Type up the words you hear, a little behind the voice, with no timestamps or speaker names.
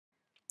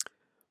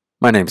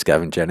My name's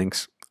Gavin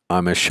Jennings.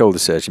 I'm a shoulder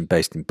surgeon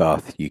based in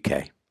Bath,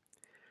 UK.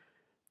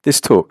 This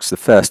talk's the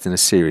first in a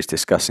series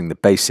discussing the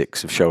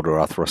basics of shoulder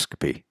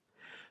arthroscopy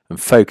and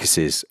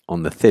focuses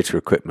on the theatre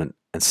equipment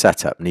and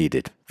setup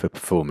needed for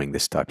performing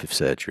this type of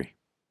surgery.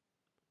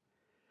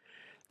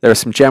 There are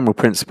some general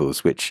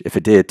principles which, if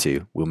adhered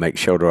to, will make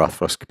shoulder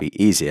arthroscopy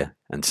easier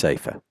and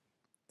safer.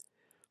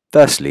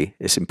 Firstly,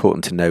 it's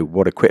important to know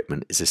what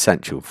equipment is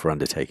essential for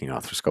undertaking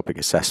arthroscopic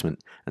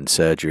assessment and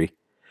surgery,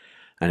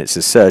 and it's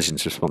the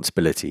surgeon's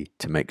responsibility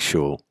to make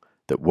sure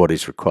that what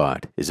is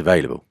required is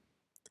available.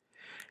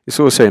 It's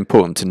also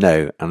important to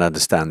know and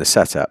understand the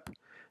setup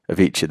of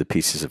each of the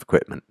pieces of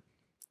equipment.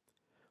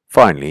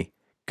 Finally,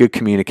 good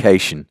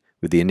communication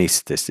with the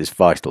anaesthetist is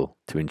vital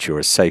to ensure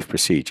a safe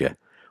procedure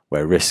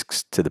where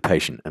risks to the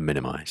patient are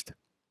minimised.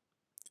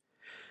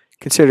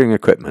 Considering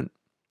equipment,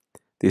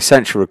 the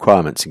essential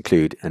requirements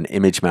include an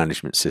image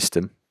management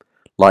system,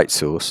 light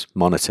source,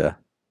 monitor,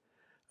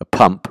 a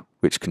pump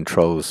which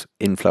controls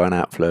inflow and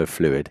outflow of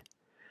fluid,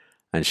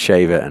 and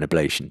shaver and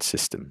ablation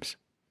systems.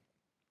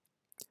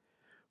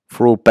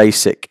 For all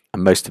basic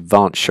and most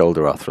advanced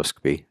shoulder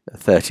arthroscopy, a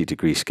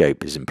 30-degree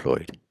scope is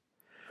employed.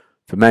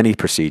 For many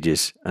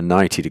procedures, a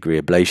 90-degree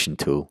ablation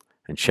tool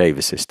and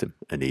shaver system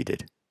are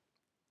needed.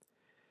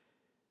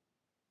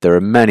 There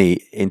are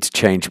many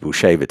interchangeable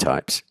shaver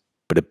types,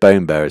 but a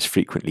bone bearer is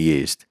frequently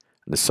used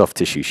and a soft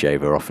tissue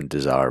shaver often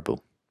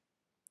desirable.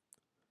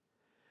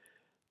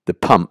 The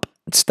pump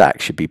and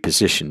stack should be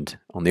positioned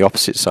on the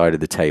opposite side of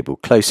the table,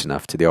 close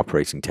enough to the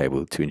operating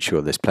table to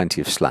ensure there's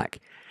plenty of slack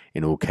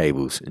in all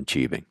cables and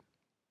tubing.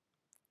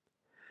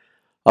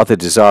 Other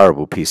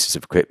desirable pieces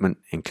of equipment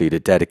include a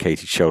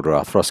dedicated shoulder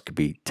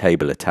arthroscopy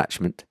table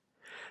attachment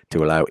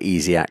to allow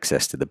easy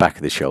access to the back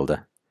of the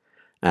shoulder,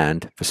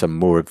 and for some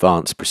more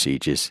advanced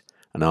procedures,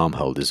 an arm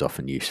holder is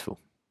often useful.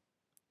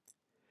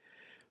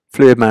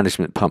 Fluid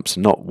management pumps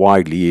are not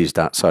widely used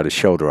outside of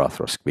shoulder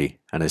arthroscopy,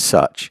 and as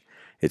such,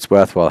 it's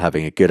worthwhile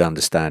having a good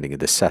understanding of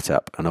the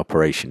setup and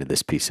operation of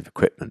this piece of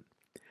equipment,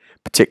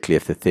 particularly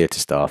if the theatre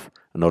staff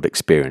are not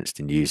experienced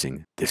in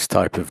using this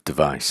type of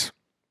device.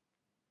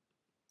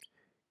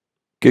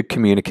 Good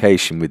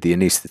communication with the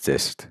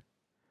anaesthetist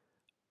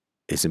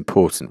is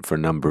important for a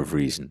number of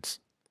reasons.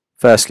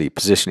 Firstly,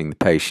 positioning the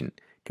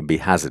patient can be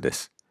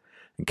hazardous,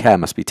 and care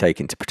must be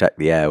taken to protect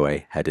the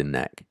airway, head and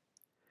neck.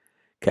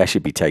 Care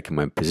should be taken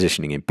when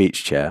positioning in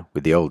beach chair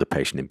with the older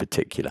patient in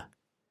particular.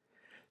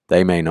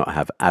 They may not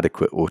have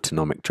adequate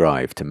autonomic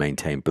drive to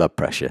maintain blood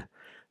pressure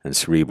and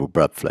cerebral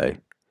blood flow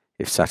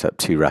if sat up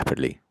too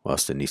rapidly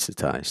whilst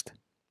anaesthetised.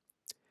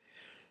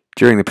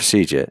 During the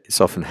procedure, it's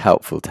often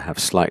helpful to have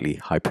slightly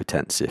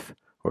hypotensive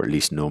or at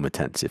least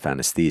normotensive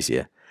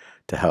anaesthesia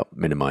to help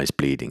minimise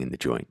bleeding in the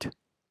joint.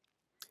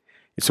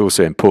 It's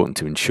also important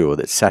to ensure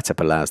that setup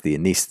allows the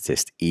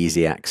anaesthetist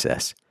easy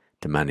access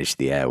to manage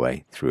the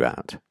airway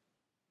throughout.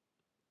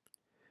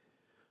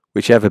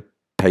 Whichever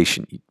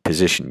patient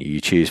position you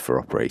choose for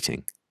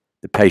operating,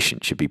 the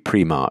patient should be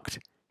pre-marked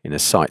in a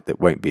site that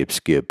won't be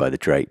obscured by the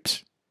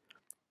drapes.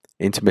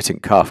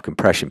 Intermittent calf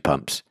compression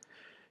pumps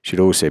should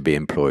also be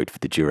employed for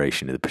the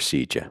duration of the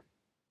procedure.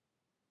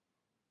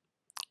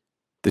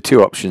 The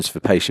two options for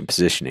patient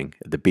positioning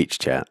are the beach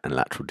chair and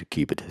lateral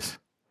decubitus.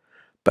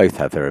 Both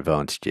have their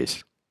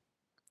advantages.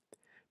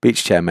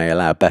 Beach chair may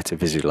allow better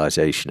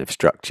visualization of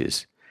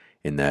structures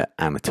in their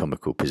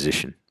anatomical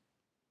position.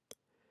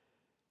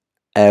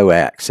 Airway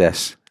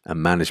access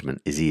and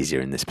management is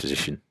easier in this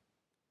position.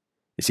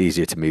 It's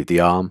easier to move the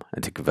arm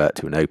and to convert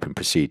to an open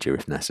procedure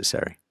if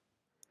necessary.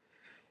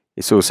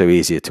 It's also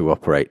easier to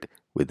operate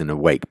with an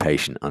awake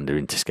patient under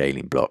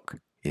interscaling block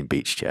in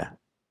beach chair.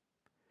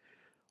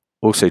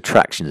 Also,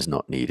 traction is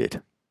not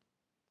needed.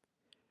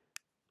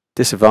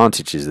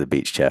 Disadvantages of the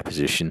beach chair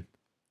position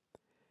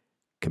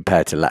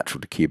compared to lateral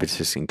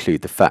decubitus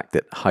include the fact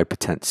that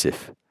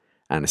hypertensive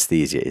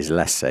anaesthesia is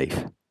less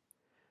safe,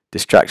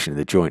 distraction of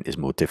the joint is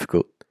more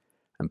difficult,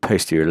 and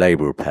posterior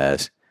labral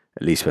repairs,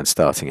 at least when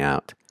starting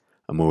out,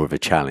 are more of a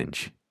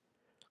challenge,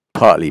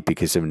 partly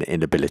because of an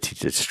inability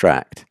to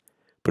distract,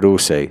 but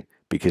also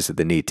because of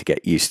the need to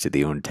get used to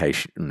the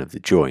orientation of the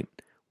joint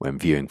when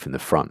viewing from the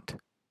front.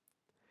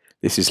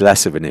 This is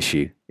less of an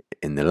issue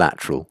in the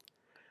lateral,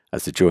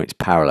 as the joint's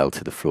parallel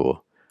to the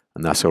floor,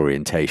 and thus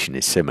orientation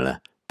is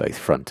similar both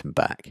front and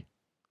back.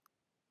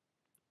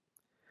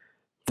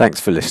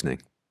 Thanks for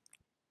listening.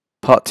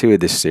 Part 2 of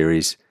this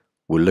series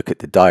will look at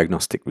the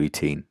diagnostic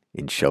routine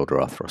in shoulder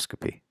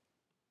arthroscopy.